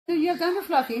You have Dunder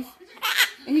Fluffies,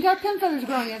 and you got pin feathers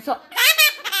growing in, so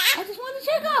I just wanted to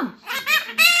check them.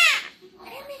 I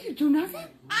didn't make you do nothing.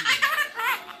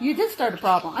 You did start a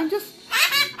problem. I'm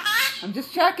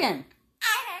just checking.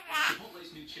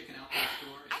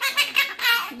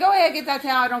 Go ahead, get that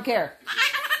towel. I don't care.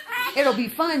 It'll be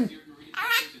fun.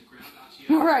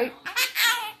 All right.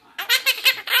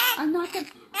 I'm not gonna.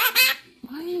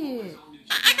 Quiet.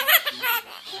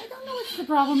 I don't know what's the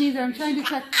problem either. I'm trying to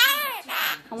check.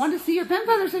 I want to see your pen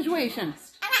feather situation.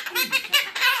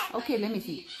 Okay, let me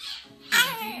see.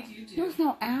 There's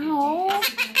no ow.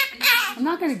 I'm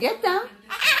not going to get them.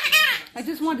 I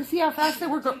just wanted to see how fast they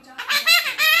were growing.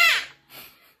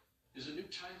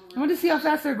 I want to see how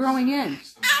fast they're growing in.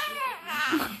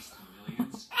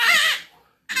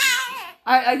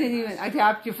 I didn't even. I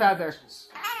tapped your feather.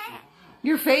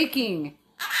 You're faking.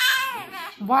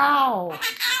 Wow.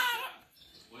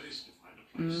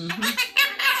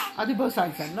 I'll do both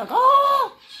sides then. Look.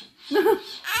 Oh!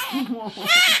 Oh!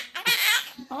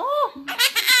 Oh! Not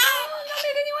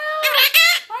making you out!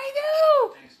 I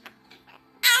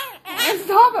do!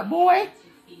 Stop it, boy!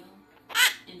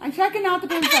 I'm checking out the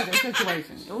pin feather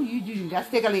situation. Oh, you do. That's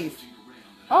ticklies.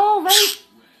 Oh, right.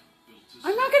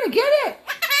 I'm not going to get it.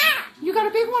 You got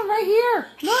a big one right here.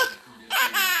 Look.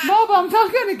 Bobo, I'm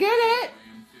not going to get it.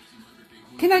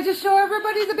 Can I just show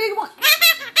everybody the big one?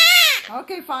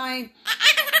 Okay, fine.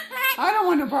 I don't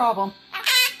want a problem.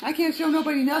 I can't show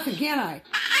nobody nothing, can I?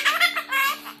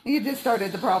 You just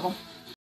started the problem.